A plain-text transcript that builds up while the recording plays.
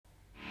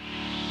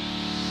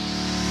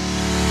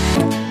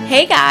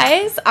Hey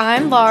guys,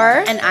 I'm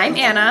Lar. And I'm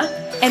Anna.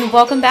 And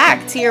welcome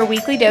back to your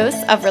weekly dose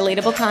of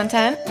relatable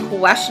content,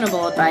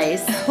 Questionable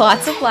advice,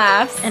 lots of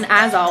laughs, and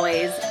as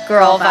always,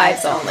 girl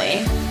vibes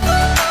only.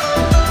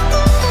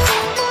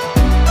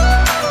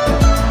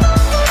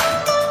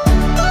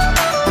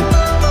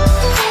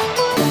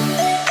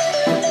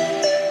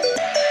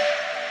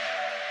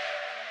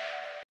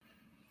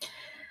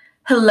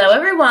 Hello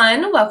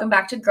everyone, welcome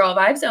back to Girl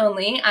Vibes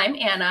Only. I'm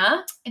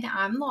Anna. And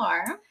I'm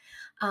Lar.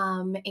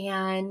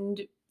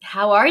 And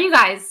how are you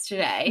guys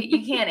today?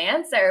 You can't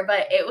answer,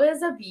 but it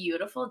was a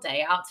beautiful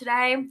day out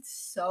today.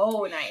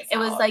 So nice. It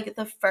was like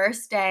the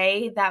first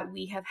day that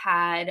we have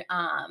had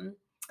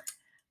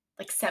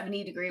like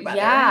 70-degree weather.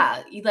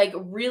 Yeah, like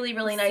really,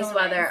 really nice So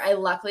weather. nice. I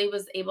luckily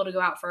was able to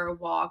go out for a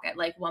walk at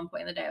like one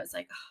point in the day. I was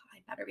like, oh, I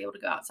better be able to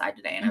go outside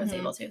today. And I was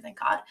able to, thank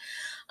God.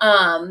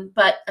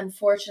 But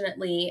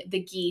unfortunately,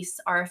 the geese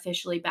are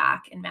officially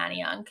back in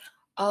Manayunk.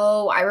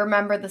 Oh, I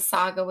remember the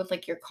saga with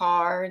like your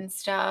car and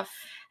stuff.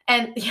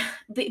 And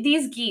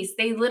these geese,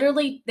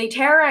 they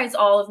terrorize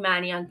all of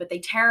Manayunk, but they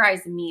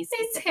terrorize me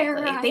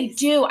specifically. They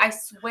do, I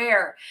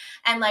swear.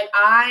 And like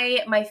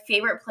my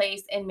favorite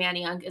place in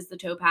Manayunk is the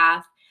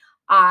towpath.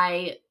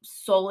 I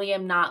solely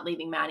am not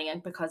leaving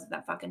Manayunk because of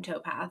that fucking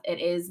towpath. It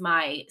is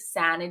my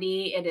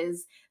sanity. It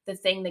is the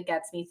thing that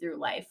gets me through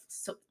life.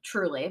 So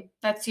truly,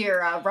 that's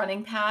your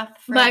running path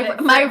for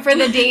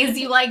the days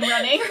you like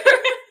running.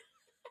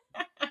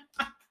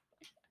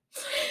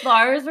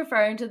 Laura is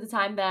referring to the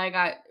time that I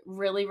got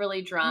really,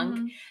 really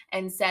drunk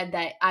and said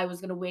that I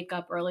was going to wake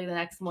up early the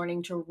next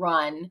morning to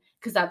run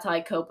because that's how I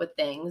cope with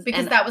things.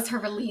 Because that was her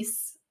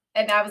release.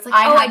 And I was like,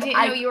 I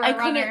didn't know you were a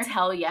runner. I couldn't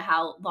tell you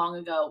how long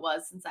ago it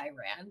was since I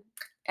ran.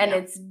 And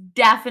it's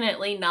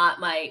definitely not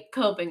my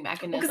coping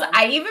mechanism. Because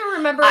I even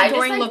remember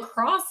during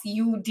lacrosse,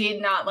 you did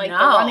not like the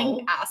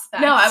running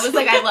aspect. No, I was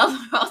like, I love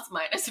lacrosse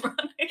minus running.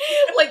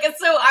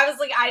 So I was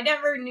like, I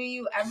never knew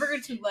you ever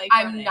to like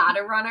I'm not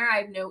a runner. I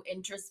have no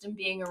interest in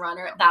being a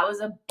runner. That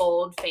was a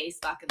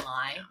bold-faced fucking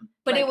lie.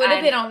 But it would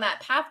have been on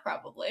that path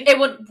probably. It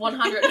would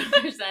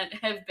 100%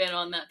 have been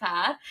on that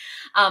path.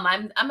 I'm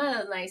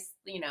a nice,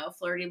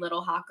 flirty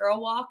little hot girl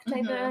walk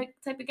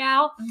type of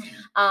gal.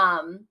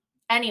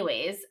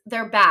 Anyways,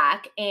 they're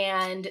back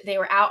and they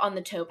were out on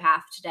the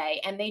towpath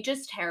today and they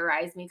just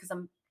terrorized me because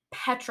I'm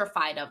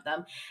petrified of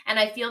them. And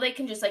I feel they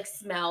can just like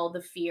smell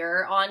the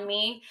fear on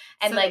me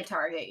and so like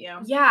target you.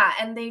 Yeah.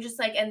 And they just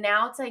like, and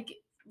now it's like,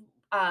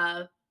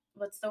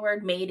 what's the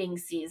word? Mating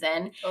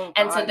season. Oh,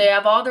 and so they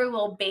have all their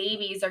little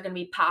babies are going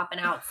to be popping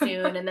out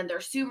soon. And then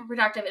they're super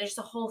productive. And it's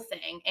just a whole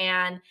thing.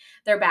 And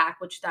they're back,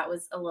 which that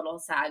was a little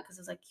sad because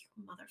I was like,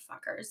 you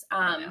motherfuckers.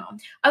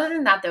 Other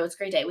than that, though, it's a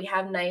great day. We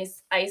have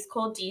nice ice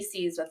cold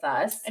DCs with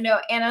us. I know.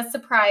 Anna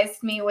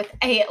surprised me with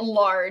a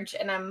large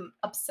and I'm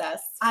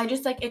obsessed. I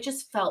just like, it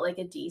just felt like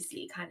a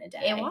DC kind of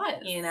day. It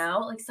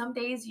was. Like some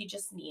days you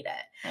just need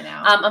it. I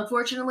know.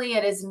 Unfortunately,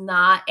 it is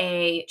not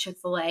a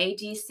Chick-fil-A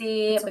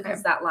DC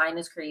because that line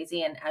is crazy.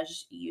 And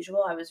as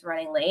usual, I was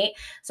running late.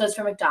 So it's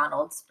for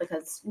McDonald's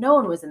because no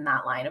one was in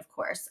that line, of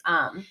course.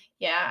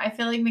 Yeah, I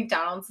feel like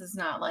McDonald's is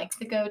not like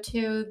the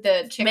go-to.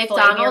 The Chick-fil-A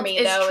McDonald's near me,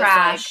 is though,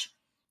 trash. Is like,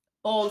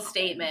 bold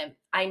statement.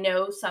 I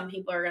know some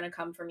people are going to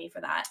come for me for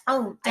that.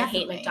 Oh, definitely.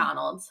 I hate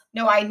McDonald's.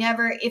 No, I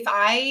never. If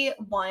I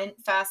want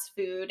fast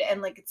food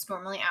and like it's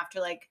normally after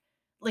like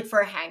for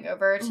a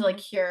hangover to like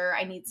cure,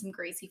 I need some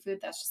greasy food.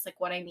 That's just like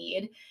what I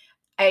need.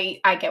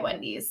 I get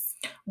Wendy's.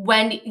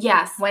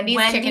 Yes. Wendy's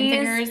chicken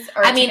fingers.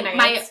 Or I mean,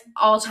 my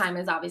all-time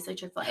is obviously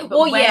Chick-fil-A.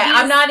 Well, yeah,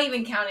 I'm not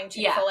even counting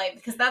Chick-fil-A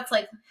because that's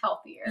like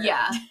healthier.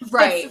 Yeah,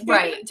 right,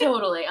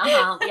 totally.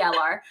 Yeah,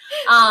 Lar.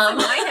 In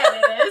my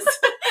head it is.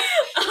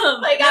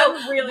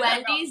 I'm really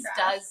Wendy's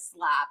does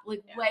slap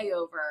way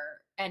over.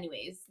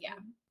 Anyways, yeah,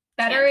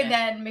 better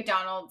than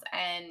McDonald's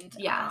and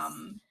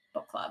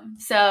book club.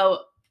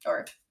 So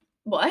or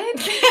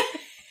what?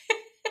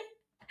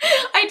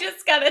 I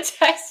just got a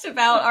text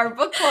about our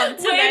book club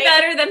tonight. Way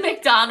better than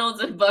McDonald's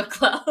and book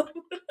club. So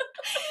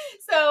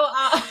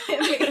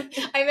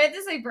I meant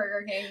to say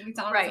Burger King.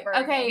 McDonald's right.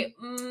 Burger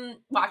King.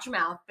 Watch your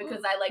mouth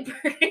because I like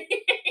Burger King.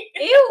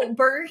 Ew,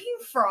 Burger King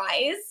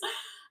fries.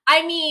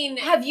 I mean,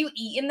 have you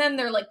eaten them?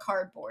 They're like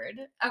cardboard.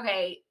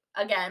 Okay,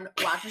 again,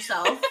 watch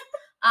yourself.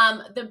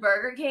 The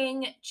Burger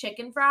King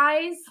chicken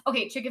fries.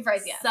 Okay, chicken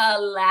fries, yes.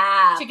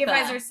 Slap. Chicken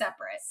fries are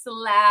separate.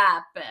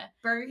 Slap.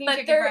 Burger King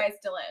chicken fries,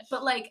 delish.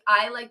 But like,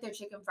 I like their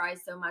chicken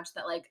fries so much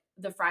that like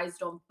the fries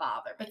don't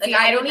bother me. But see,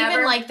 I don't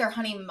even like their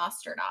honey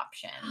mustard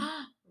option.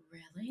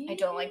 Really? I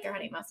don't like their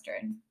honey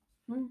mustard.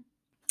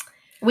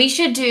 We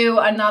should do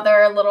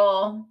another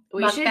little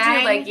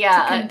mukbang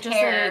to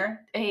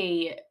compare just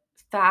a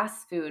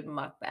fast food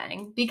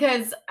mukbang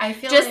because I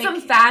feel just some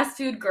fast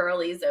food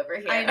girlies over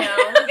here. I know.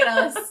 Look at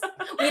us.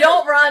 We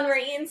don't run. We're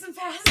eating some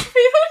fast food.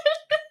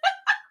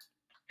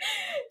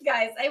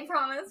 Guys, I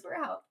promise we're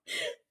healthy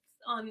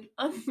on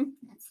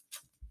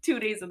 2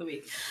 days of the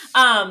week.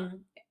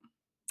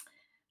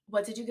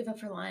 What did you give up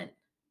for Lent?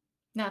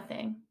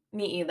 Nothing.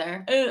 Me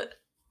either.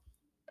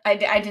 I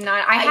did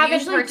not. I haven't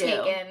usually do.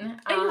 partaken.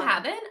 Oh, you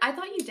haven't? I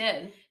thought you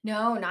did.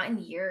 No, not in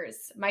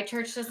years. My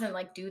church doesn't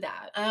like do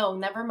that. Oh,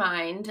 never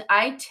mind.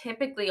 I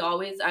typically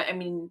always, I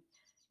mean,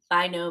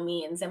 by no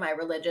means am I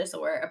religious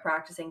or a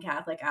practicing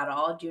Catholic at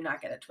all. Do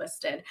not get it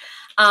twisted.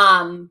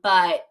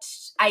 But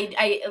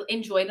I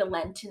enjoy the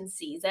Lenten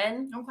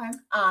season. Okay.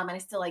 And I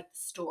still like the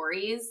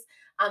stories.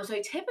 So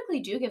I typically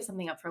do give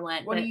something up for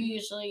Lent. What do you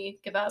usually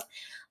give up?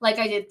 Like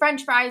I did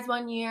French fries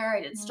one year.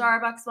 I did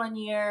Starbucks one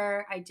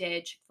year. I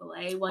did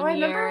Chick-fil-A one year. I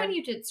remember when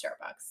you did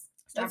Starbucks.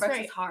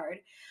 Starbucks is hard.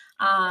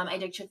 I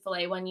did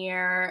Chick-fil-A one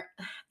year.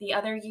 The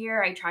other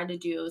year I tried to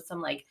do some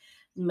like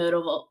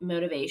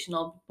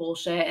motivational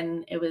bullshit,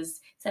 and it was,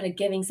 instead of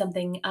giving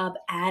something up,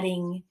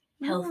 adding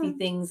healthy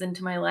things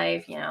into my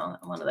life, you know,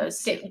 one of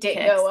those didn't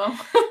go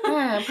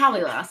well.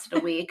 Probably lasted a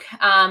week.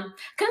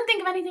 Couldn't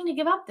think of anything to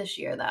give up this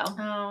year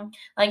though.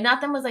 Like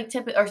nothing was like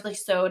typical, or like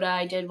soda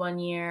I did one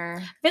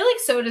year. I feel like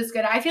soda's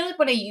good. I feel like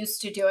when I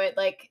used to do it,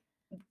 like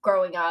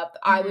growing up,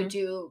 I would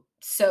do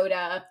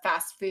soda,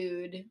 fast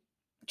food,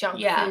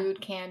 junk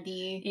food,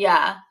 candy.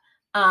 Yeah.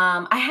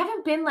 I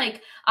haven't been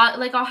like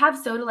I'll have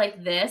soda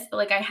like this, but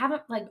like I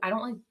haven't, like, I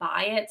don't like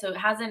buy it. So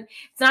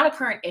it's not a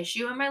current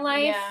issue in my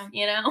life,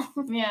 you know?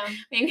 Yeah.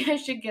 Maybe I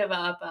should give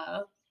up.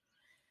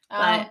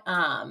 But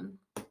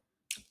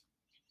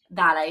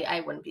that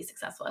I wouldn't be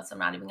successful at, so I'm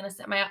not even going to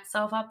set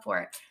myself up for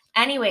it.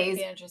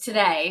 Anyways,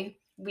 today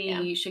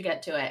we should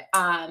get to it.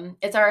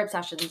 It's our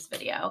obsessions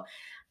video.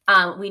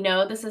 We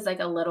know this is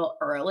like a little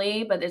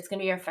early, but it's going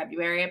to be our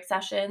February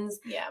obsessions.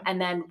 Yeah. And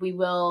then we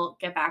will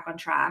get back on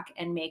track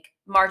and make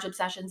March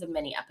obsessions a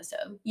mini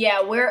episode.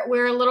 Yeah,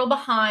 we're a little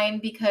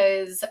behind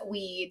because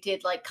we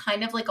did like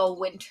kind of like a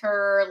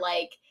winter,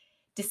 like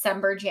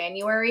December,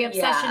 January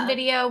obsession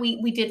video.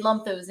 We did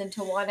lump those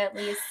into one at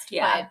least.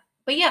 Yeah.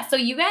 But yeah, so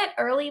you get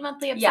early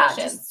monthly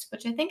obsessions,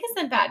 which I think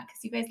isn't bad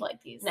because you guys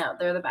like these. No,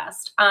 they're the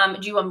best.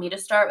 Do you want me to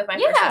start with my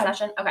first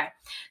obsession? Okay.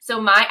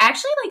 So I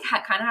actually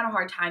like kind of had a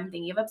hard time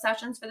thinking of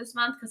obsessions for this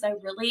month because I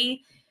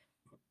really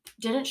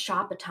didn't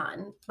shop a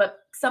ton, but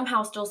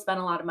somehow still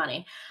spent a lot of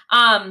money.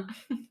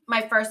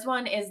 My first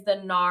one is the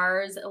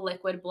NARS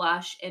liquid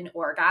blush in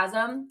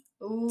Orgasm.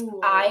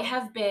 Ooh. I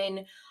have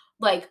been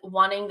like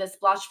wanting this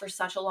blush for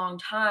such a long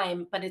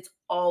time, but it's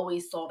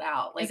always sold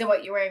out. Like, is it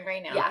what you're wearing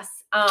right now? Yes.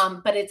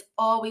 But it's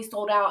always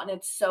sold out, and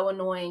it's so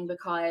annoying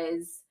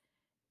because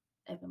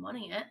I've been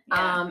wanting it.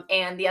 Yeah.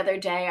 And the other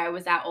day I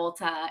was at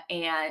Ulta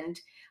and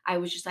I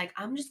was just like,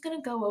 I'm just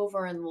gonna go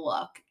over and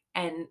look,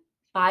 and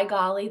by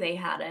golly, they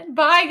had it.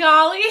 By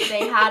golly.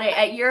 They had it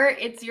at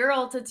it's your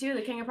Ulta too,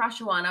 the King of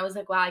Prussia one. I was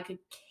like, wow, I could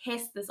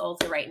kiss this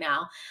Ulta right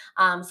now.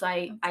 So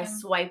I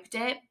swiped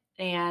it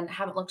and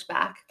haven't looked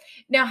back.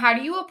 Now, how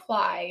do you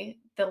apply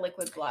the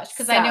liquid blush?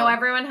 Because I know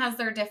everyone has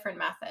their different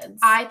methods.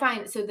 I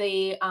find, so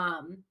the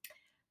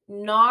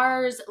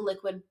NARS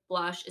liquid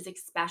blush is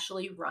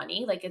especially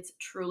runny, like it's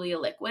truly a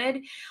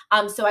liquid.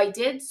 So I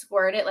did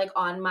squirt it like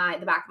on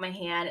the back of my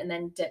hand and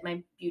then dip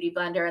my beauty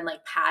blender and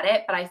like pat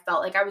it, but I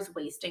felt like I was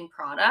wasting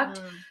product.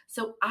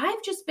 So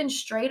I've just been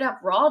straight up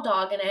raw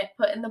dogging it,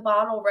 putting the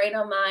bottle right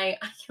on my,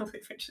 I can't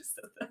believe I just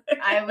said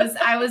that.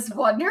 I was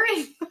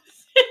wondering.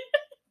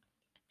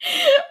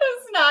 I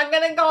was not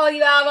gonna call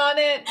you out on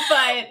it,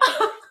 but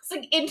it's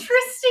like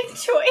interesting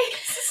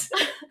choice.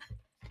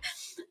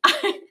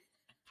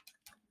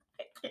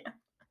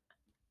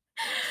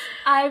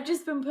 I've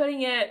just been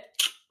putting it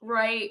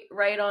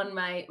right on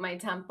my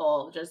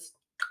temple, just,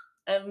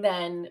 and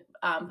then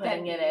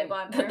putting it in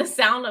the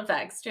sound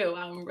effects too.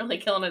 I'm really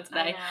killing it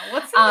today.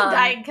 What's in the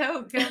Diet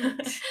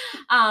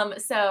Coke?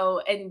 So,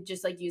 and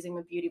just like using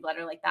the beauty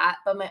blender like that.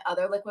 But my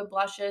other liquid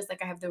blushes,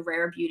 like I have the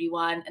Rare Beauty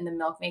one and the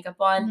Milk Makeup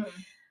one.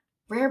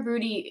 Rare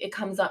Beauty, it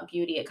comes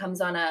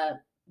on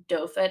a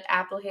doe foot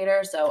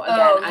applicator. So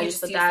again, I just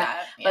put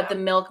that. But the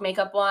Milk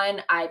Makeup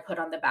one, I put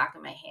on the back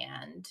of my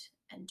hand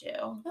and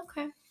do.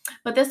 Okay.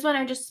 But this one,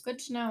 I just good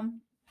to know.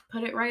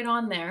 Put it right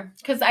on there.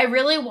 Because I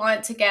really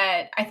want to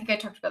get, I think I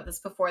talked about this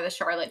before, the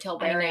Charlotte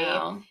Tilbury.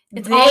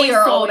 It's always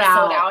sold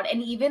out.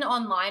 And even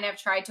online, I've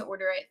tried to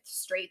order it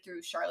straight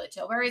through Charlotte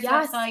Tilbury's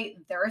website.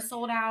 They're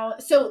sold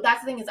out. So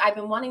that's the thing, is I've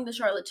been wanting the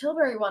Charlotte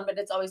Tilbury one, but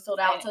it's always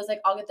sold out. So I was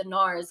like, I'll get the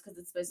NARS because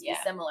it's supposed to be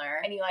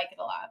similar. And you like it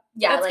a lot.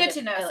 Yeah. That's good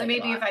to know. So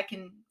maybe if I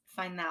can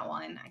find that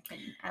one, I can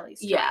at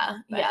least try.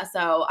 Yeah.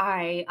 So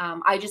I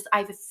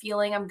have a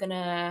feeling I'm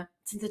gonna,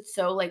 since it's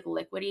so like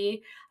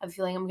liquidy, I have a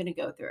feeling I'm gonna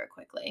go through it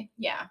quickly.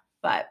 Yeah.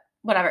 But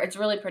whatever. It's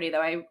really pretty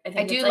though. I think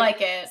I do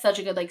like it. Such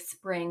a good like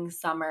spring,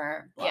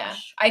 summer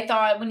blush. Yeah. I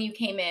thought when you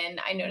came in,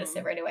 I noticed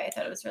it right away. I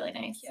thought it was really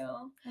nice. Thank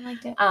you. I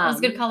liked it. It was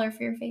a good color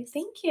for your face.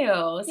 Thank you.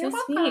 So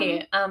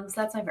sweet. So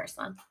that's my first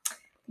one.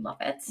 Love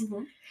it.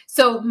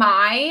 So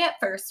my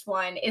first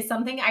one is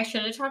something I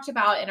should have talked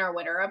about in our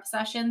winter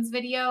obsessions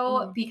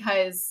video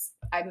because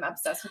I'm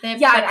obsessed with it.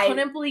 Yeah, I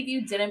couldn't believe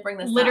you didn't bring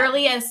this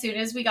literally up. As soon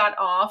as we got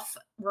off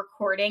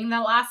recording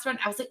the last one,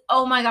 I was like,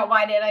 oh my God,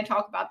 why didn't I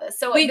talk about this?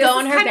 So we go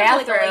in her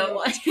bathroom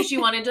because she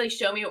wanted to like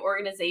show me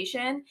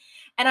organization.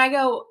 And I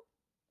go,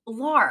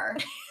 Lar,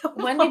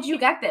 when did you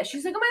get this?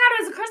 She's like, oh my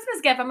God, it was a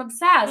Christmas gift. I'm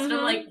obsessed. And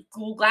I'm like,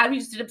 cool, glad we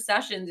just did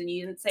obsessions and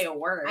you didn't say a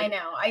word. I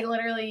know. I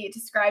literally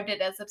described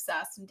it as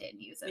obsessed and didn't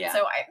use it. Yeah. So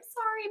I'm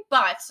sorry,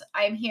 but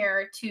I'm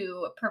here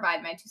to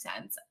provide my 2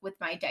 cents with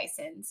my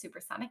Dyson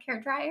Supersonic hair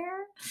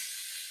dryer.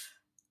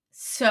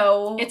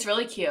 So it's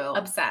really cute.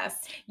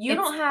 Obsessed. You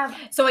don't have.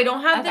 So I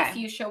don't have the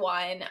fuchsia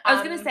one. I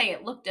was gonna say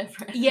it looked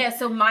different. Yeah.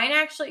 So mine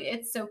actually,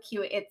 it's so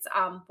cute. It's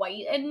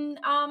white and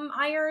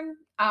iron.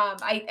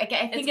 I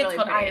think it's really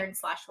called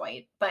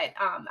iron/white, but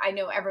I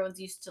know everyone's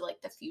used to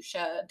like the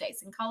fuchsia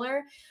Dyson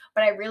color,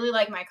 but I really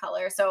like my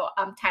color. So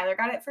Tyler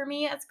got it for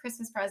me as a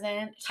Christmas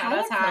present. Shout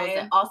out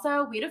Tyler.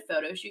 Also, we had a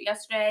photo shoot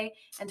yesterday,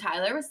 and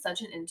Tyler was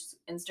such an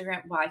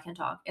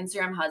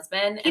Instagram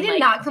husband. He did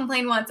not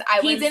complain once.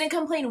 He didn't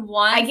complain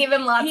once. I gave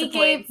him lots of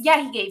points.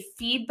 Yeah, he gave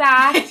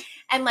feedback.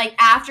 And like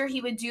after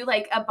he would do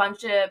like a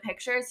bunch of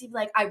pictures, he'd be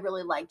like, I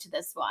really liked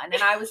this one.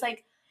 And I was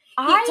like,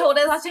 he told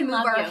us to move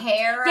our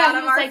hair out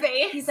of our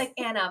face. He's like,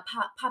 Anna,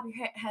 pop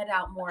your head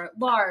out more.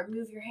 Lar,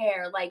 move your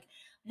hair. Like,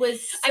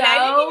 was so. And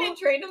I didn't even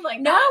train him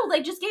like that. No,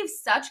 like just gave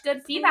such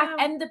good feedback.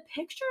 And the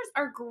pictures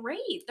are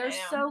great. They're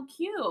so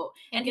cute.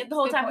 And the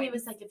whole time he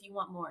was like, if you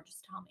want more,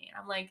 just tell me.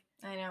 And I'm like,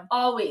 I know.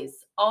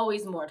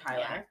 Always more, Tyler.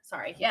 Yeah.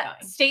 Sorry. Keep going.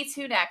 Stay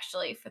tuned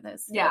actually for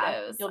those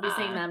photos. You'll be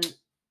seeing them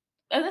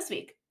this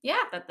week.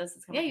 Yeah, that this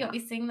is coming. Yeah, you'll be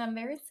seeing them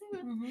very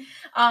soon.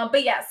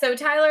 But yeah, so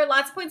Tyler,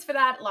 lots of points for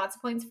that. Lots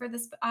of points for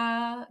this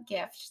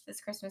gift,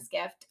 this Christmas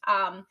gift.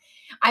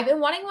 I've been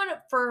wanting one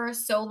for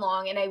so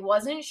long, and I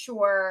wasn't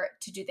sure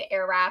to do the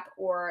air wrap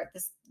or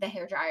the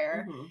hair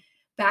dryer.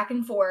 Back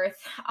and forth.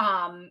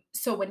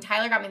 So when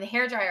Tyler got me the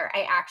hair dryer,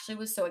 I actually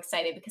was so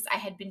excited because I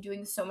had been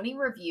doing so many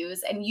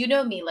reviews, and you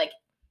know me, like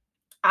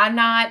I'm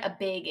not a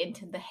big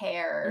into the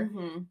hair.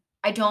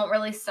 I don't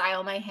really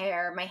style my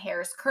hair. My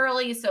hair is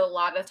curly, so a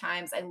lot of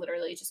times I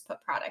literally just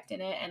put product in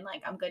it and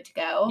like I'm good to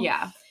go.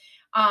 Yeah.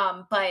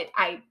 But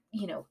I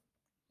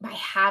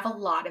have a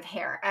lot of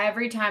hair.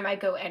 Every time I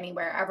go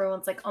anywhere,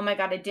 everyone's like, "Oh my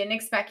God, I didn't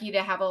expect you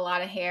to have a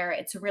lot of hair.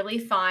 It's really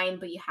fine,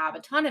 but you have a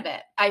ton of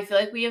it." I feel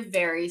like we have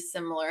very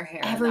similar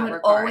hair.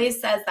 Everyone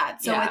always says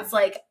that. So it's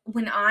like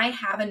when I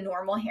have a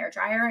normal hair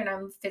dryer and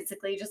I'm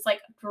physically just like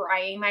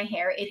drying my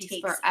hair, it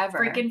takes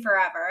freaking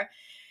forever.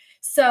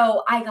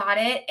 So I got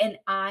it and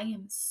I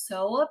am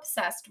so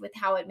obsessed with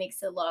how it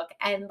makes it look.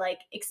 And like,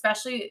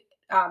 especially,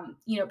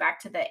 back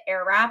to the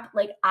air wrap,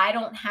 like I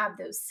don't have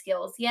those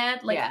skills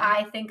yet. Like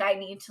I think I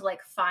need to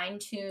like fine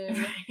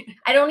tune.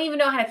 I don't even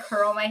know how to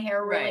curl my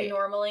hair really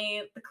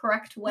normally the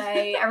correct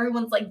way.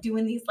 Everyone's like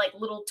doing these like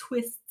little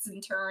twists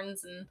and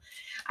turns and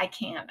I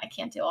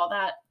can't do all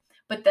that.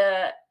 But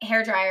the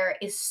hair dryer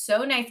is so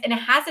nice and it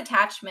has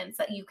attachments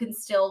that you can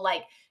still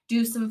like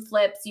do some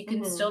flips. You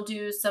can still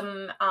do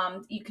some,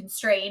 you can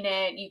straighten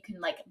it. You can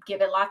like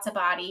give it lots of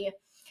body.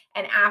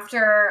 And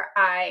after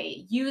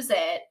I use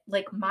it,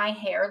 like my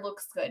hair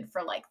looks good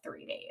for like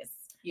 3 days.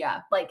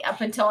 Yeah. Like up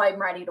until I'm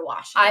ready to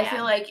wash it. I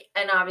feel like,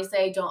 and obviously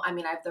I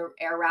have the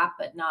air wrap,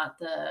 but not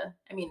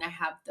I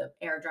have the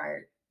air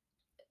dryer.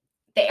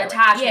 The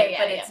attachment,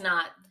 but it's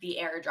not the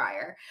air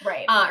dryer,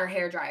 right? Or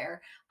hair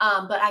dryer.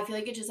 But I feel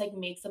like it just like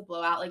makes the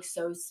blowout like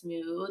so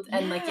smooth,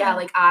 and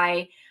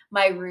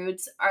my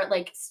roots are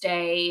like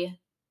stay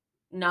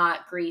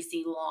not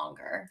greasy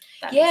longer.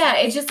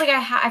 It's just like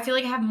I feel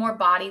like I have more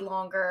body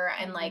longer,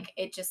 and like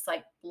it just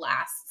like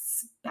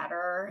lasts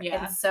better.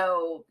 Yeah, and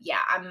so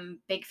I'm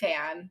a big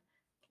fan.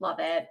 Love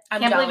it. I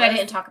can't believe I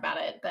didn't talk about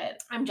it,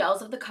 but I'm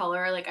jealous of the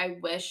color. Like I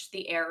wish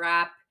the air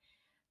wrap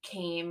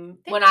came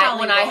when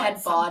I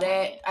had bought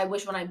it. I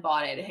wish when I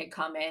bought it had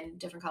come in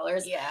different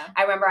colors. Yeah,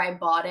 I remember I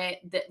bought it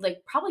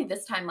like probably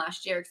this time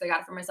last year because I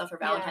got it for myself for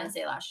Valentine's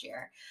Day last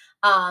year.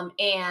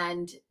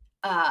 And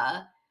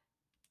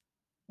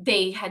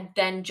they had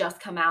then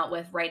just come out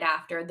with right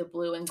after the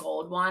blue and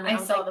gold one. And I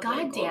was like,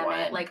 God damn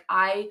it! Like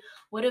I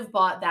would have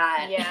bought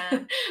that. Yeah,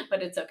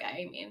 but it's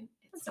okay. I mean,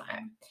 it's okay.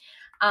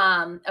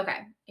 Okay,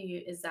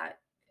 is that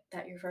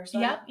your first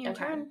one? Yep, your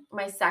turn.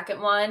 My second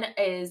one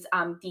is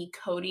the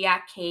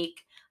Kodiak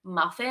cake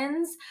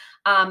muffins.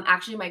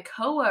 Actually, my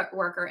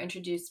coworker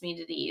introduced me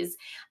to these,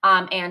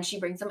 and she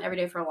brings them every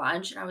day for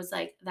lunch. And I was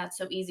like, that's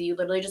so easy. You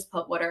literally just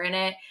put water in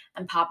it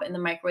and pop it in the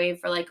microwave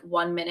for like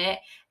 1 minute.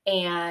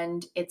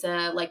 And it's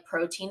a like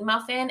protein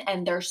muffin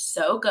and they're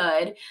so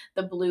good.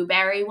 The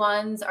blueberry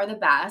ones are the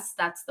best.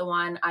 That's the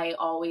one I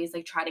always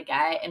like try to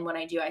get. And when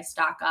I do, I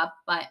stock up,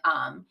 but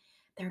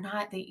they're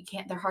hard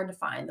to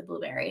find, the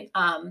blueberry.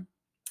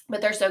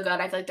 But they're so good.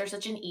 I feel like they're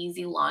such an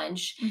easy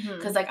lunch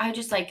because like I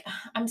just like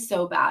I'm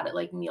so bad at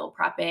like meal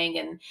prepping,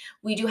 and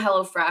we do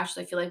HelloFresh.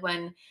 So I feel like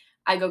when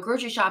I go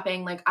grocery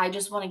shopping, like I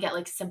just want to get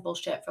like simple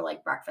shit for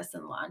like breakfast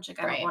and lunch.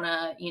 Like I don't want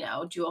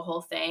to, do a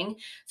whole thing.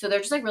 So they're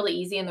just like really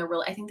easy, and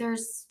I think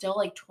there's still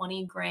like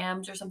 20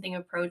 grams or something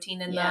of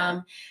protein in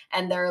them,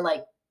 and they're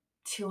like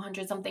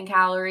 200 something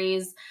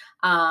calories.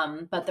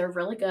 But they're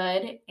really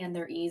good and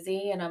they're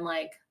easy, and I'm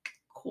like,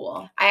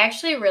 cool. I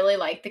actually really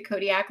like the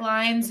Kodiak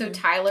line. So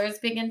Tyler's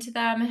big into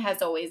them,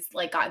 has always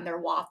like gotten their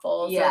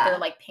waffles or their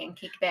like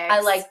pancake bags. I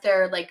like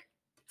their like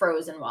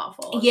frozen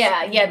waffles.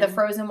 Yeah, the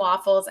frozen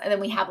waffles. And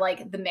then we have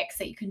like the mix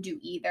that you can do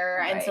either.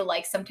 Right. And so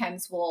like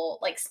sometimes we'll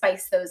like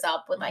spice those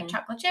up with like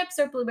chocolate chips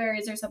or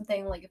blueberries or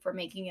something, like if we're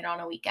making it on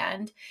a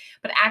weekend.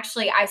 But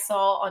actually I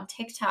saw on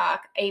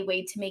TikTok a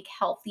way to make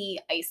healthy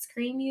ice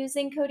cream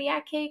using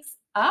Kodiak cakes.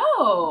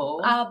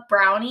 A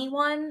brownie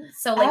one.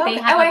 So like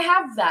they have I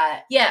have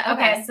that. Yeah,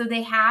 okay. So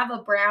they have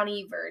a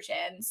brownie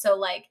version. So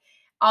like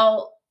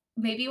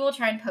maybe we'll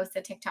try and post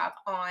a TikTok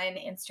on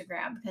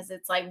Instagram because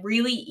it's like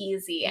really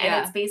easy.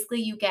 And it's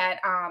basically you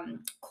get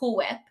Cool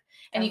Whip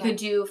and you could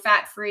do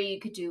fat free, you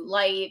could do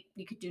light,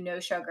 you could do no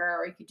sugar,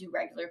 or you could do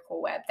regular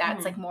Cool Whip.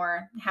 That's like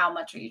more how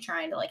much are you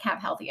trying to like have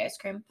healthy ice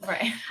cream.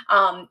 Right.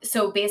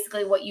 So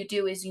basically what you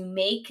do is you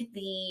make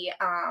the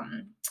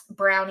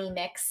brownie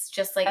mix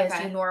just like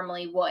as you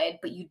normally would,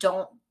 but you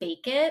don't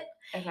bake it.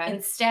 Okay.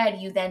 Instead,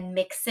 you then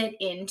mix it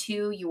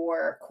into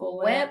your Cool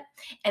Whip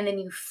and then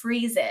you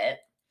freeze it.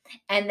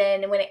 And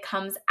then when it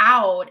comes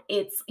out,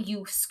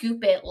 you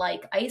scoop it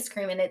like ice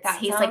cream and it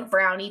tastes like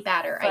brownie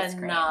batter ice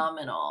cream.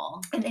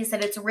 Phenomenal. And they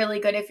said it's really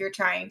good if you're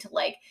trying to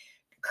like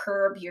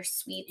curb your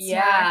sweet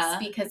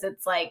snacks because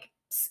it's like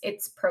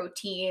it's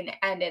protein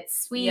and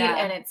it's sweet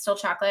and it's still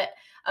chocolate.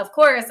 Of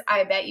course,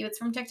 I bet you it's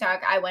from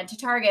TikTok. I went to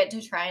Target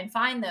to try and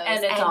find those.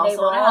 And it's all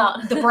sold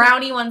out. The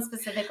brownie one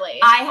specifically.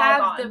 I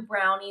have the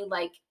brownie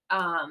like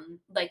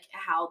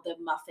how the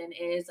muffin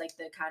is, like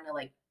the kind of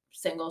like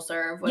single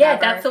serve, whatever. Yeah,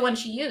 that's the one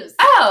she used.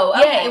 Oh,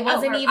 okay. Yeah, it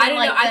wasn't even I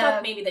like know. I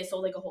thought maybe they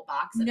sold like a whole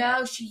box of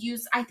No,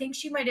 it. I think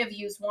she might have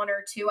used one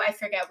or two. I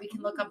forget. We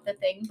can look up the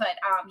thing. But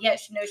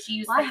she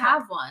used I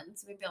have one,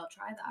 so maybe I'll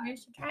try that. Maybe you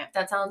should try it.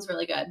 That sounds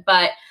really good.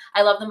 But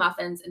I love the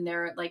muffins and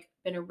they're like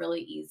been a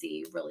really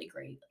easy, really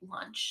great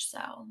lunch.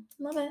 So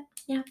love it.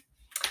 Yeah.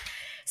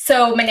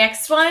 So my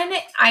next one,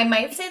 I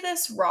might say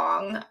this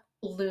wrong.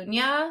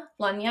 Lunya.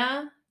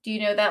 Do you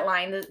know that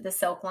line, the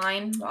silk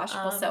line,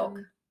 washable silk?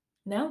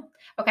 No.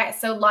 Okay,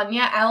 so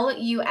Lunya,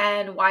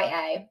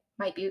 Lunya,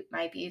 might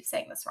be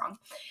saying this wrong.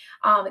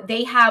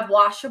 They have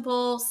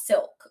washable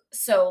silk.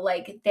 So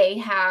like they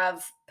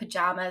have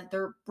pajamas.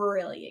 They're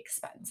really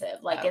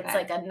expensive. Like it's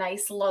like a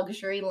nice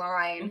luxury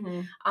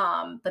line.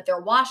 But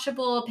they're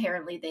washable.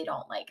 Apparently they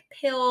don't like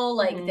pill.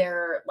 Like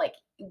they're like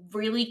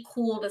really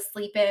cool to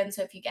sleep in.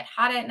 So if you get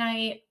hot at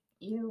night,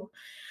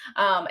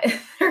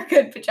 they're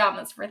good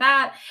pajamas for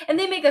that. And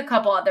they make a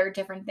couple other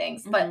different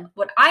things. But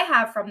what I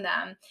have from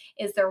them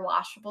is their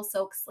washable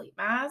silk sleep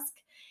mask.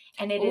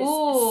 And it is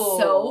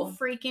so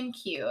freaking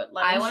cute.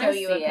 Let me show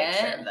you a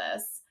picture of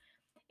this.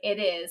 It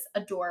is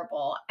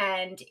adorable.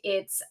 And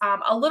it's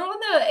a little on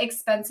the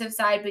expensive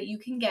side, but you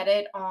can get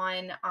it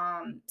on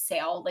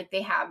sale. Like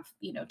they have,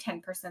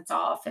 10%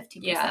 off,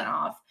 15%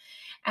 off.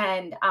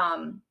 And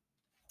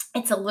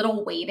it's a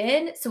little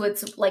weighted, so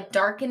it's like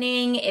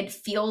darkening. It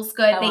feels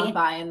good. I'm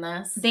buying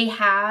this. They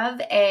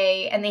have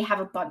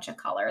a bunch of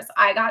colors.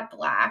 I got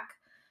black,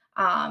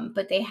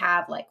 but they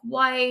have like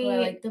white. I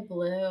like the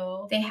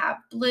blue. They have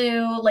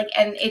blue,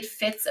 and it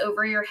fits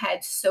over your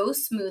head so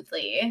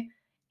smoothly,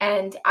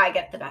 and I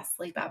get the best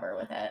sleep ever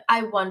with it.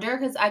 I wonder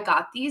because I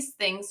got these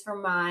things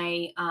from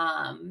my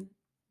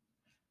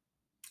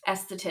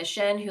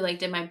esthetician who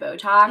did my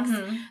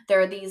Botox.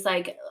 There are these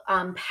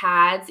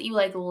pads that you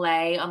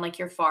lay on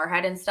your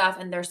forehead and stuff,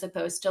 and they're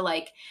supposed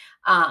to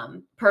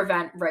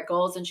prevent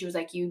wrinkles. And she was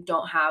like, you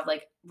don't have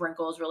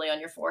wrinkles really on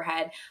your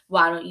forehead.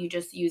 Why don't you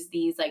just use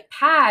these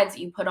pads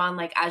you put on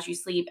as you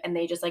sleep, and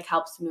they just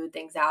help smooth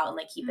things out and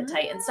keep it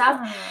tight and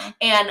stuff.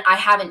 And I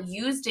haven't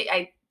used it.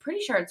 I'm pretty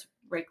sure it's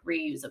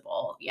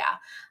reusable. Yeah.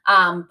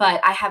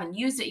 But I haven't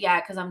used it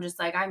yet because I'm just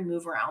I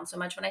move around so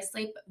much when I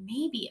sleep. But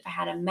maybe if I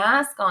had a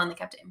mask on that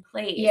kept it in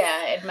place.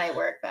 Yeah, it might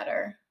work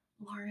better.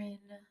 Lauren.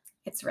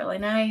 It's really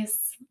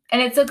nice.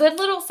 And it's a good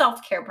little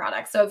self-care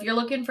product. So if you're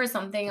looking for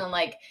something on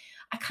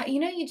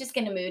you just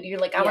get in a mood, you're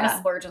I want to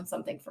splurge on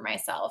something for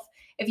myself.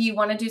 If you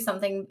want to do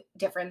something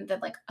different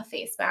than a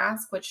face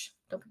mask, which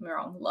don't get me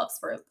wrong, loves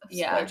for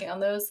splurging on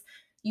those,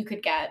 you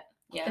could get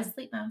a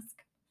sleep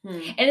mask.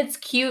 And it's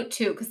cute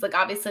too, because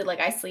obviously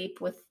I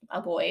sleep with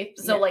a boy,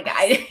 so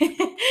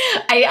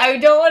I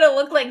don't want to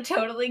look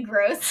totally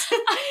gross.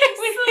 I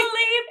sleep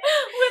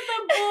with a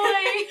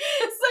boy,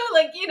 so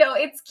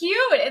it's cute.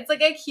 It's a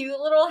cute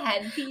little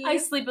headpiece. I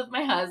sleep with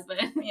my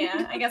husband.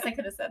 Yeah, I guess I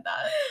could have said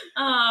that.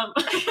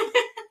 Okay.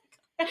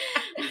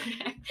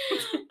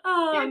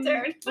 Your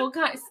turn. Well,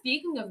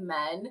 speaking of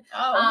men,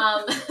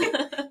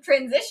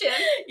 transition.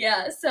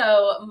 Yeah.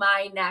 So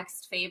my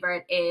next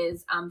favorite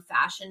is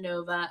Fashion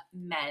Nova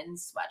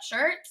men's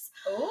sweatshirts.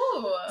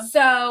 Ooh.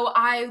 So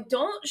I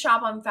don't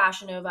shop on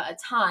Fashion Nova a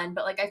ton,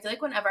 but I feel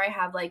whenever I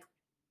have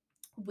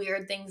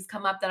weird things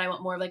come up that I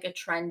want more of a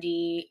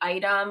trendy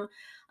item,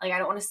 I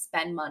don't want to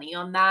spend money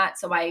on that.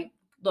 So I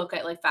look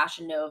at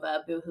Fashion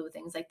Nova, Boohoo,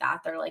 things like that.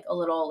 They're a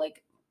little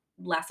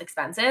less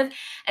expensive.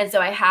 And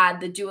so I had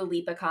the Dua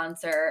Lipa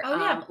concert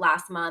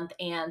last month,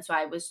 and so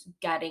I was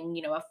getting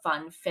a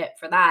fun fit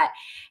for that,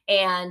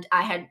 and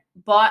I had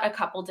bought a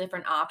couple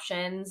different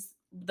options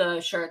the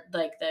shirt,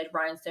 like the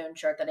rhinestone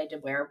shirt that I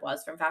did wear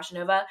was from Fashion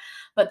Nova,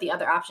 but the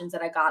other options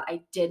that I got,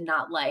 I did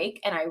not like,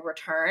 and I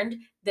returned.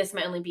 This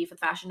my only beef with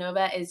Fashion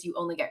Nova is you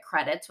only get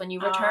credits when you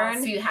return.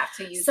 So you have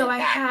to use So I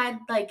had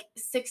like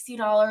 $60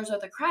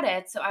 worth of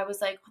credits. So I was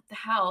like, what the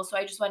hell? So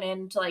I just went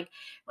in to like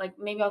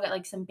maybe I'll get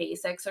like some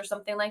basics or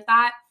something like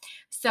that.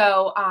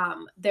 So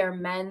their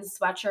men's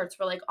sweatshirts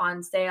were like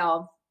on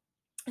sale,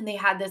 and they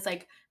had this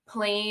like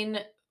plain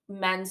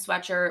men's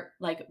sweatshirt,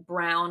 like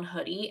brown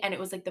hoodie, and it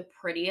was like the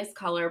prettiest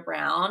color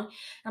brown. And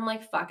I'm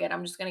like, fuck it,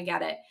 I'm just gonna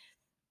get it.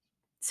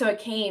 So it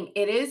came.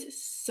 It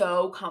is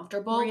so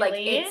comfortable. Really? Like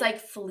it's like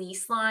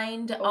fleece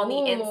lined on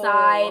the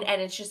inside,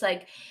 and it's just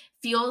like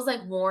feels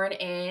like worn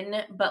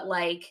in, but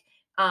like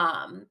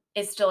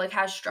it still like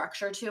has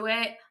structure to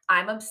it.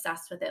 I'm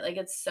obsessed with it. Like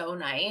it's so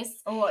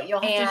nice. Oh,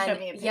 you'll have to show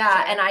me a picture.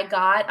 Yeah, and I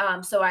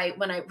got so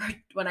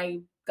when I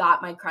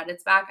got my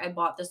credits back, I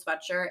bought the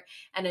sweatshirt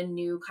and a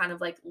new kind of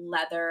like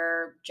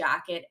leather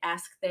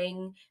jacket-esque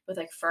thing with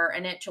like fur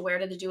in it to wear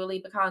to the Dua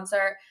Lipa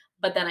concert.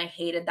 But then I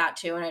hated that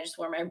too, and I just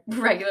wore my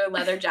regular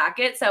leather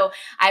jacket. So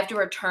I have to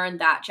return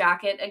that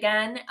jacket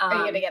again. Are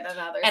you gonna get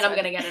another? And I'm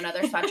gonna get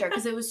another sweatshirt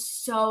because it was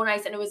so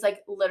nice, and it was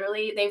like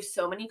literally they have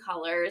so many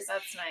colors.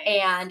 That's nice.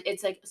 And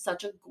it's like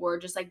such a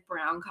gorgeous like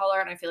brown color,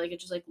 and I feel like it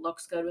just like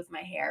looks good with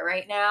my hair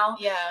right now.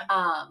 Yeah.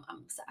 I'm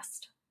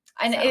obsessed.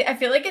 And I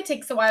feel like it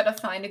takes a while to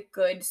find a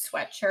good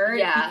sweatshirt.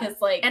 Yeah.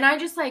 Because like, and I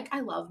just like,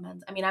 I love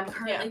men's. I mean, I'm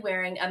currently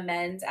wearing a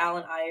men's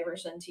Allen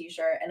Iverson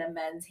t-shirt and a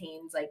men's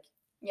Hanes like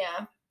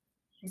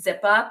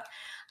zip up.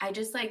 I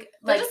just like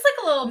just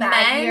like a little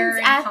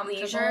baggier men's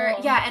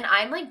athleisure. Yeah, and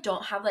I'm like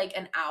don't have like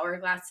an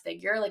hourglass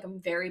figure. Like I'm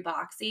very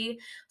boxy.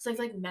 So I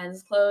feel like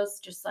men's clothes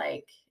just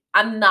like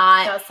I'm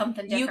not does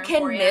something different. You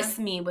can miss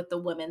me with the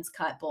women's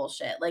cut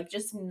bullshit. Like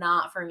just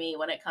not for me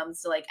when it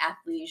comes to like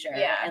athleisure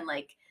and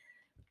like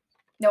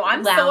no,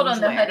 I'm sold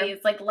on the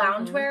hoodies. Like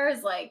loungewear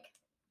is like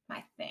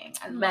my thing.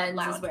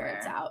 Men's is where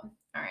it's out.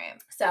 All right.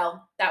 So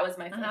that was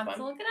my first one. I have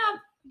to look it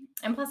up.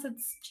 And plus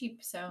it's cheap,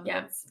 so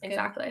yeah,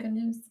 exactly. Good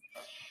news.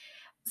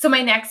 So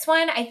my next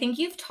one, I think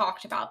you've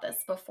talked about this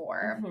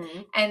before.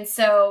 And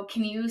so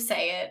can you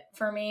say it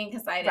for me?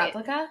 Because I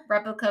didn't.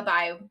 Replica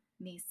by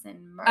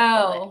Maison Margiela.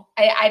 Oh.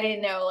 I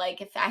didn't know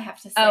like if I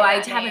have to say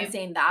I haven't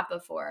seen that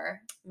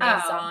before.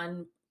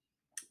 Maison.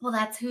 Well,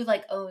 that's who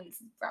like owns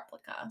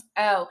Replica.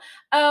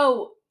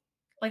 Oh.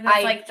 Like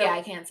that's like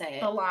I can't say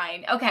it. The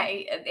line.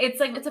 Okay. It's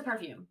like it's a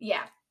perfume.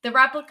 Yeah. The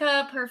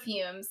Replica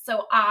perfumes.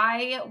 So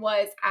I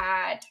was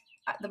at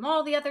the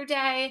mall the other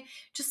day,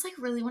 just like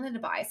really wanted to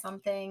buy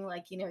something.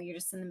 Like, you know, you're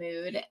just in the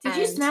mood. Did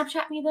you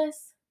Snapchat me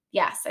this?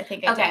 Yes, I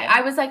think I did.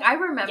 I was like, I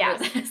remember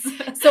this.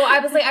 So I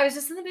was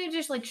just in the mood to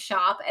just like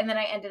shop, and then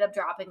I ended up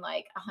dropping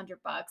like $100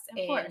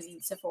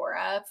 in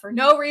Sephora for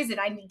no reason.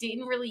 I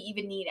didn't really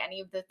even need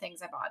any of the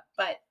things I bought.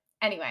 But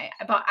anyway,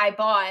 I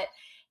bought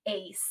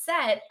a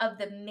set of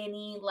the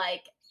mini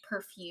like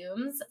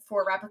perfumes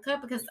for Replica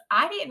because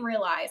I didn't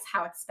realize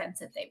how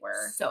expensive they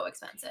were. So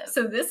expensive.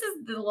 So this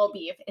is the little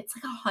beef. It's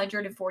like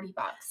 $140.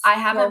 I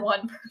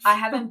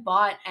haven't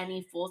bought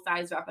any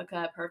full-size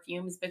Replica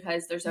perfumes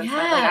because they're so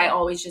expensive. Like I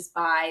always just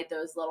buy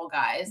those little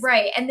guys.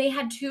 Right. And they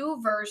had two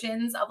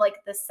versions of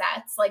like the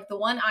sets. Like the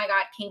one I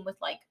got came with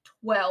like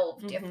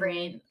 12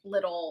 different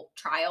little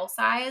trial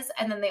size.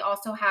 And then they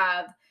also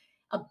have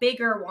a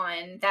bigger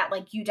one that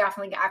like you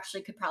definitely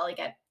actually could probably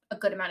get a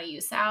good amount of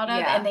use out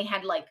of. And they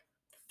had like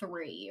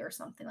 3 or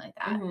something like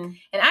that. And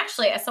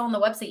actually I saw on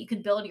the website you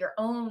could build your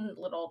own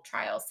little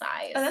trial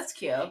size. Oh, that's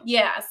cute.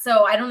 Yeah.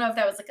 So I don't know if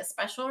that was like a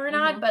special or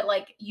not, but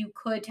like you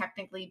could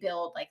technically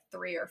build like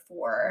 3 or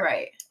 4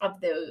 of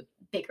the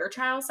bigger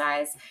trial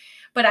size.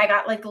 But I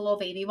got like the little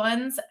baby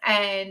ones,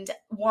 and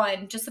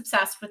just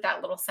obsessed with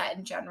that little set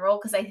in general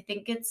because I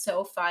think it's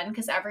so fun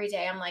because every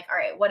day I'm like, all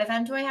right, what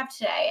event do I have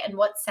today? And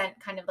what scent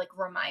kind of like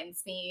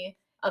reminds me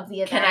of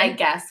the event. Can I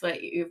guess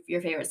what your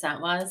favorite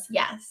scent was?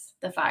 Yes.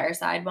 The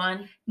Fireside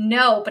one?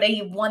 No, but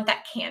I want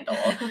that candle.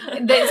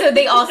 So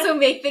they also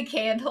make the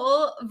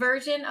candle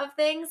version of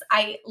things.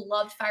 I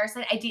loved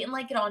Fireside. I didn't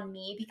like it on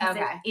me because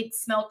it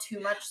smelled too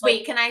much like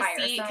Wait, can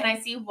I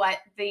see what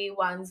the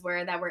ones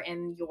were that were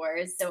in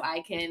yours so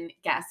I can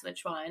guess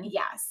which one?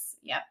 Yes.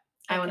 Yep.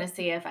 I want to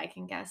see if I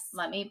can guess.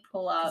 Let me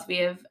pull up.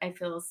 I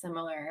feel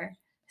similar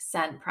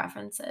scent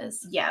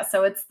preferences. Yeah,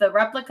 so it's the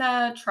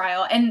Replica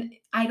trial, and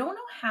I don't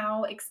know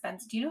how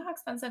expensive. Do you know how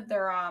expensive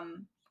their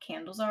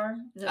candles are?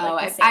 Is it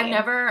I've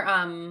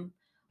never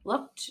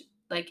looked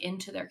like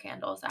into their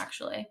candles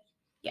actually.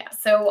 Yeah,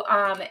 so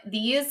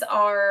these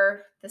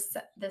are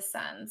the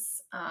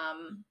scents.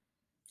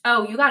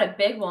 Oh, you got a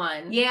big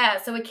one. Yeah,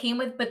 so it came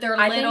with, but they're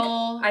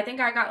little. I think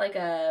I got like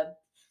a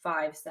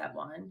 5-step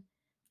one.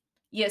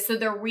 Yeah, so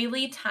they're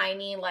really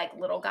tiny, like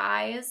little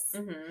guys,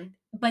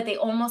 but they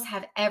almost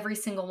have every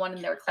single one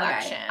in their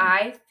collection. Okay.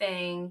 I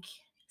think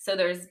so.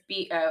 There's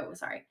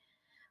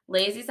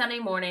Lazy Sunday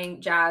Morning,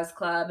 Jazz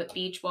Club,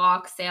 Beach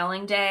Walk,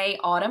 Sailing Day,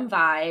 Autumn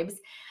Vibes,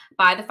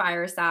 By the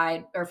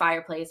Fireside or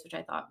Fireplace, which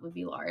I thought would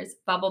be Lars,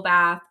 Bubble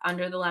Bath,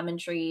 Under the Lemon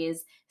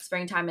Trees,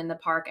 Springtime in the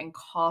Park, and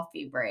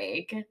Coffee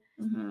Break.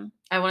 Mm-hmm.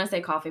 I want to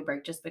say coffee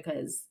break just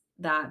because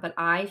that, but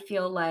I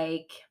feel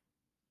like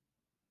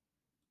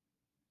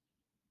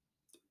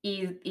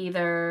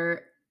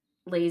either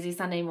Lazy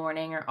Sunday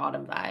Morning or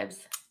Autumn Vibes.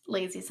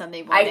 Lazy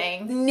Sunday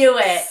Morning. I knew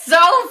it. So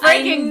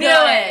freaking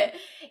good.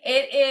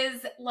 It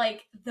is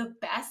like the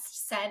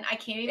best scent. I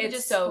can't even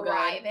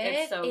describe it.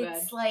 It's so good.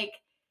 It's like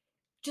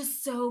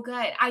just so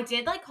good. I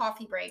did like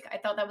coffee break. I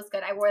thought that was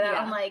good. I wore that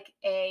on like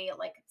a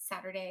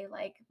Saturday,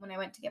 like when I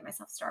went to get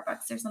myself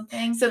Starbucks or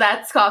something. So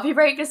that's coffee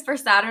break is for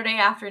Saturday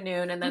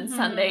afternoon, and then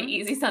Sunday,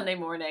 easy Sunday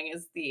morning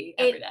is the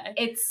everyday.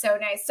 It's so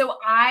nice. So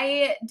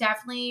I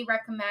definitely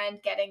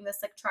recommend getting this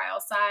like trial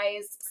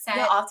size set.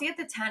 Yeah, I'll have to get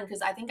the 10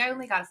 because I think I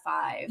only got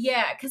 5.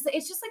 Yeah, because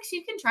it's just like so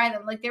you can try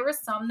them. Like there were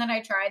some that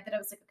I tried that I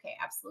was like, okay,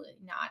 absolutely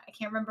not. I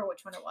can't remember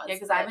which one it was. Yeah,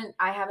 because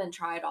I haven't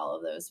tried all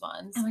of those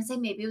ones. I want to say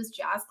maybe it was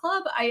Jazz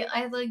Club.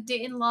 I like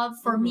didn't love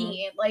for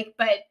me, like,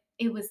 but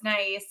it was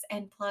nice.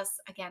 And plus,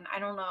 again, I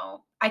don't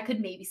know. I could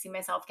maybe see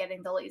myself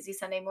getting the Lazy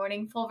Sunday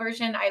Morning full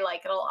version. I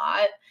like it a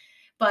lot.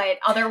 But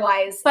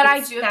otherwise, but I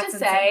do have to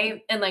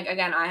say, and like,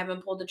 again, I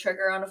haven't pulled the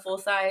trigger on a full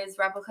size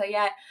replica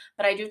yet,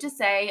 but I do have to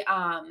say,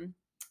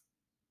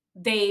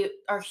 they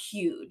are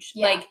huge.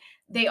 Yeah, like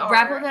they are.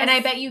 Replicas, and I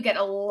bet you get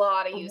a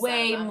lot of use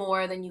way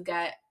more than you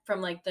get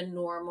from like the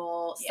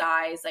normal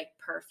size, like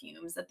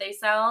perfumes that they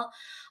sell.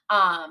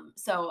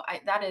 So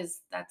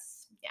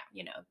that's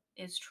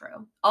is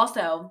true.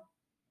 Also,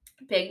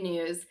 big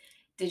news.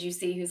 Did you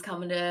see who's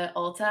coming to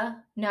Ulta?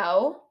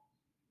 No.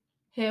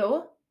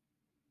 Who?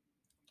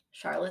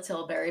 Charlotte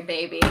Tilbury,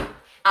 baby.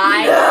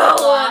 I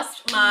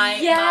lost my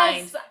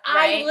mind. Right?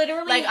 I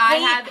literally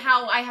hate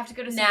how I have to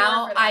go to Sephora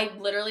now. For that. I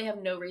literally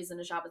have no reason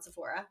to shop at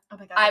Sephora. Oh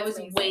my god! I was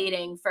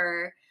waiting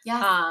for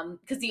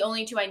because the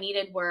only 2 I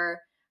needed were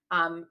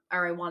or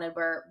I wanted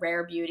were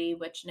Rare Beauty,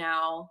 which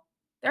now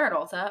they're at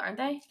Ulta, aren't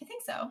they? I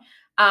think so.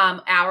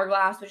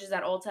 Hourglass, which is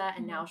at Ulta,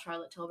 and now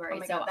Charlotte Tilbury. Oh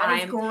my god,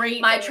 that is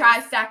great. My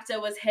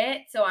trifecta was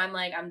hit, so I'm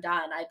like, I'm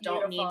done. I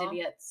don't need to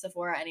be at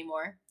Sephora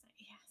anymore.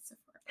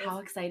 How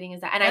exciting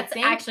is that? And that's I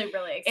think actually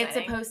really exciting. It's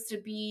supposed to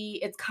be,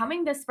 it's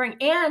coming this spring.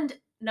 And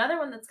another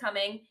one that's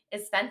coming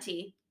is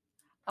Fenty.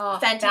 Oh,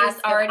 Fenty is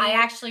already. I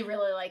actually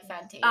really like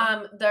Fenty.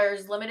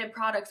 There's limited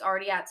products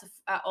already at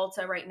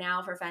Ulta right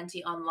now for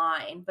Fenty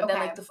online, but then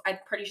like I'm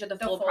pretty sure the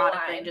full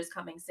product range is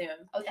coming soon.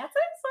 Oh, that's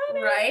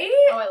exciting, right?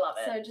 Oh, I love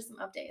it. So just some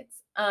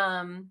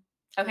updates.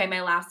 Okay,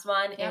 my last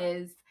one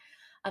is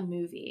a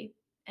movie.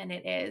 And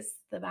it is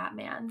The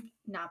Batman.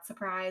 Not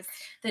surprised.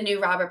 The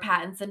new Robert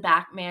Pattinson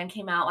Batman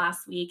came out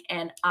last week,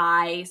 and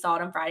I saw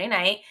it on Friday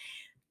night.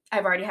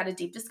 I've already had a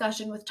deep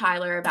discussion with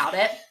Tyler about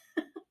it.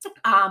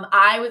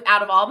 I was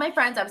out of all of my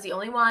friends, I was the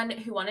only one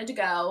who wanted to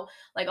go,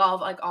 like all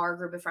of like our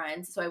group of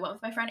friends. So I went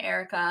with my friend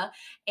Erica,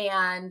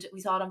 and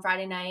we saw it on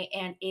Friday night,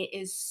 and it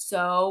is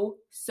so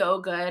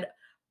good.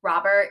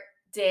 Robert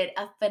did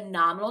a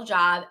phenomenal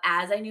job,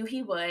 as I knew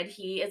he would.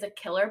 He is a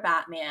killer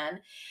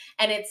Batman,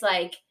 and it's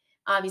like,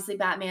 obviously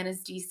Batman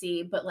is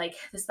DC, but like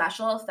the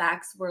special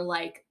effects were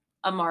like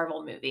a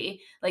Marvel movie.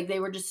 Like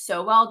they were just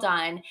so well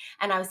done.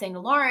 And I was saying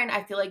to Lauren,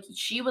 I feel like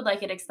she would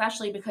like it,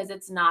 especially because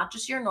it's not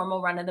just your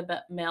normal run of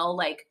the mill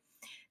like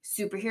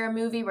superhero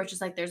movie where it's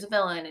just like there's a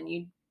villain and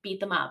you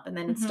beat them up and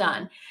then it's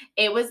done.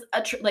 It was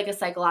like a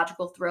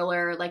psychological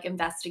thriller, like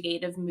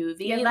investigative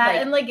movie. Yeah, that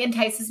and like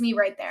entices me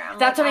right there.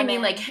 That's what I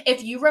mean. Like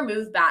if you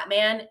remove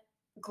Batman,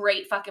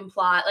 great fucking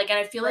plot. Like, and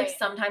I feel like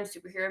sometimes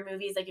superhero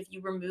movies, like if you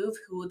remove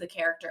who the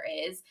character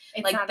is,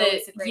 it's like not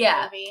always a great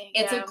movie.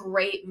 It's a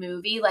great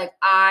movie. Like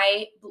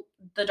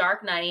The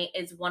Dark Knight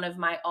is one of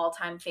my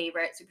all-time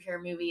favorite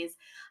superhero movies.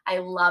 I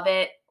love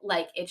it.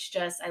 Like it's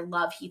just, I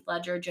love Heath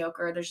Ledger,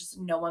 Joker. There's just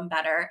no one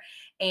better.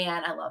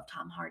 And I love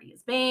Tom Hardy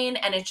as Bane.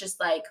 And it's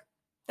just like,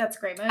 that's a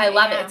great movie. I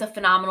love it. It's a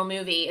phenomenal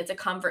movie. It's a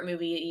comfort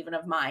movie even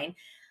of mine.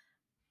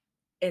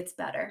 It's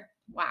better.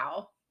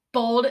 Wow.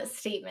 Bold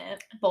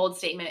statement.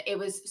 It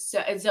was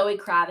so Zoe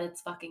Kravitz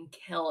fucking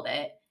killed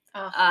it.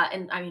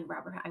 And I mean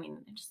Robert. I mean,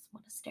 I just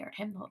want to stare at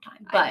him the whole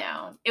time. But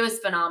it was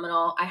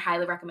phenomenal. I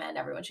highly recommend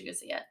everyone should go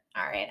see it.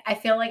 All right, I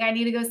feel like I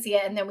need to go see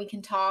it, and then we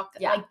can talk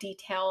like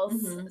details.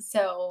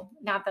 So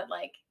not that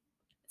like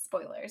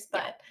spoilers,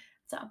 but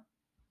so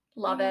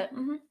love it.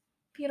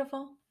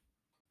 Beautiful.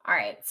 All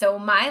right, so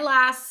my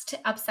last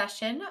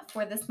obsession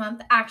for this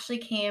month actually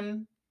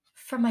came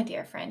from my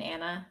dear friend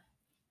Anna.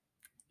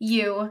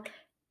 You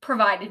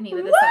provided me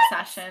with this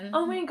obsession.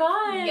 Oh my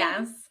god.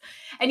 Yes.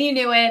 And you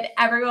knew it.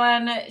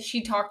 Everyone,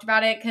 she talked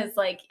about it because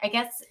like I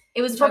guess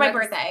it was for my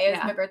birthday. It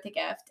was my birthday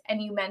gift.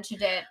 And you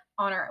mentioned it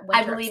on our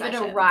winter I believe it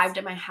arrived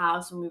at my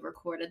house when we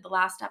recorded the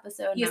last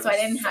episode. Yeah, so I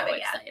didn't have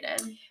it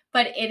yet.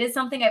 But it is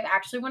something I've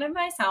actually wanted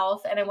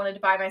myself and I wanted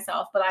to buy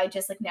myself, but I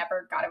just like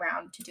never got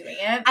around to doing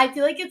it. I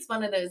feel like it's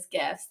one of those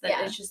gifts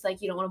that it's just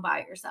like you don't want to buy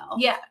it yourself.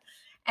 Yeah.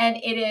 And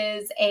it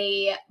is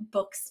a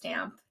book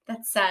stamp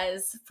that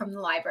says from the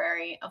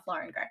Library of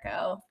Lauren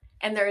Greco.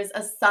 And there's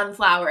a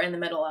sunflower in the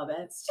middle of it.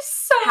 It's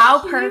just so How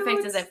cute.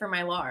 perfect is it for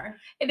my Laura?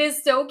 It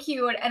is so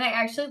cute. And I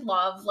actually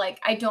love, like,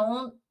 I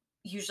don't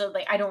usually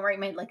like I don't write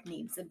my like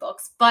names in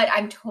books, but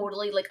I'm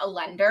totally like a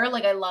lender.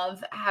 Like I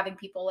love having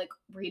people like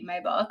read my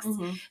books.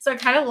 So I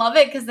kind of love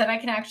it because then I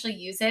can actually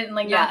use it and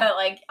like not that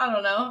like I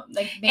don't know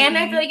like maybe. And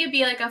I feel like it'd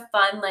be like a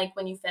fun like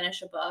when you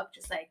finish a book,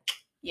 just like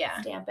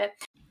stamp it.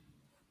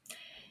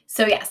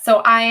 So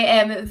so I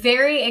am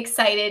very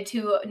excited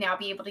to now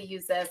be able to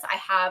use this. I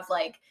have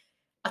like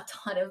a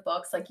ton of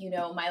books, like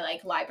my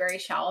like library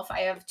shelf. I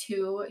have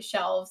 2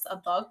 shelves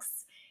of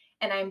books.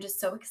 And I'm just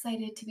so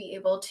excited to be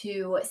able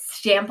to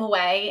stamp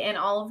away in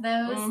all of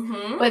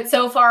those. But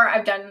so far,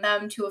 I've done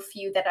them to a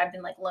few that I've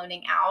been like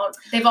loaning out.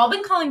 They've all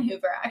been calling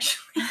Hoover,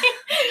 actually.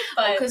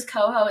 But because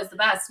Coho is the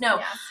best. No,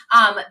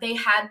 they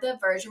had the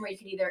version where you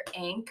could either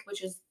ink,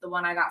 which is the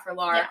one I got for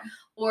Laura,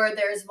 or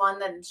there's one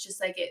that it's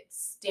just like it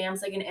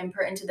stamps like an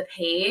imprint into the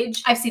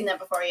page. I've seen that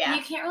before, yeah.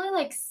 You can't really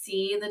like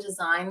see the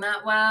design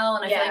that well,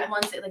 and I feel like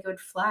once it would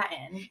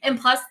flatten. And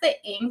plus the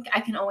ink,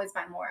 I can always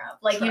buy more of.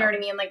 Like, you know what I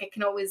mean? Like, I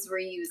can always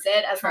reuse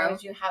it as long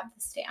as you have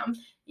the stamp.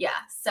 Yeah.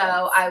 So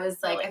I was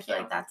like, I feel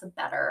like that's a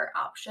better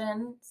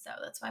option. So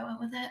that's why I went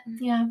with it.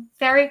 Yeah.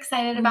 Very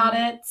excited about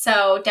it.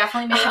 So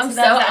definitely made it I'm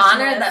so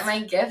honored that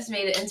my gift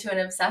made it into an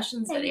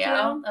Obsessions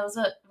video. That was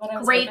what I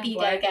was great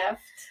B-Day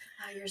gift.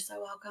 Oh, you're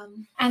so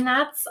welcome. And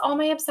that's all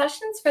my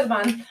obsessions for the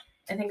month.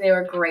 I think they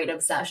were great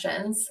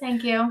obsessions.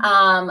 Thank you.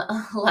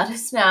 Let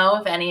us know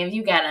if any of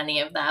you get any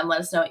of them.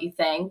 Let us know what you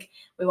think.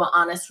 We want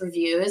honest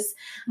reviews.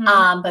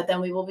 But then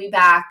we will be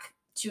back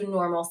to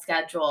normal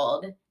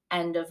scheduled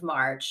end of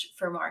March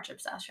for March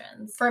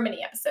Obsessions. For a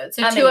mini episode.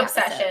 So 2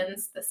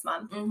 obsessions this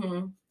month.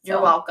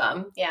 You're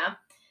welcome. Yeah.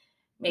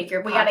 Make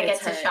your We got to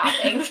get to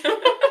shopping.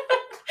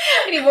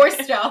 We need more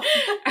stuff.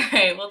 All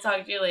right. We'll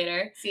talk to you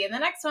later. See you in the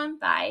next one.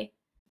 Bye.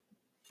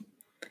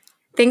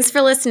 Thanks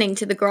for listening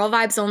to the Girl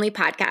Vibes Only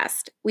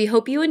podcast. We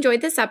hope you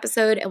enjoyed this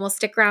episode and will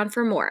stick around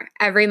for more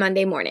every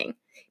Monday morning.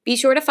 Be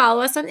sure to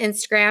follow us on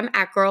Instagram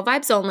at Girl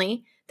Vibes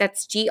Only.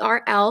 That's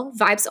GRL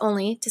Vibes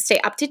Only to stay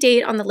up to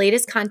date on the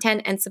latest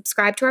content and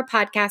subscribe to our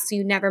podcast so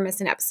you never miss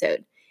an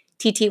episode.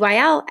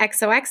 TTYL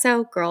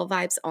XOXO Girl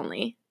Vibes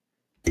Only.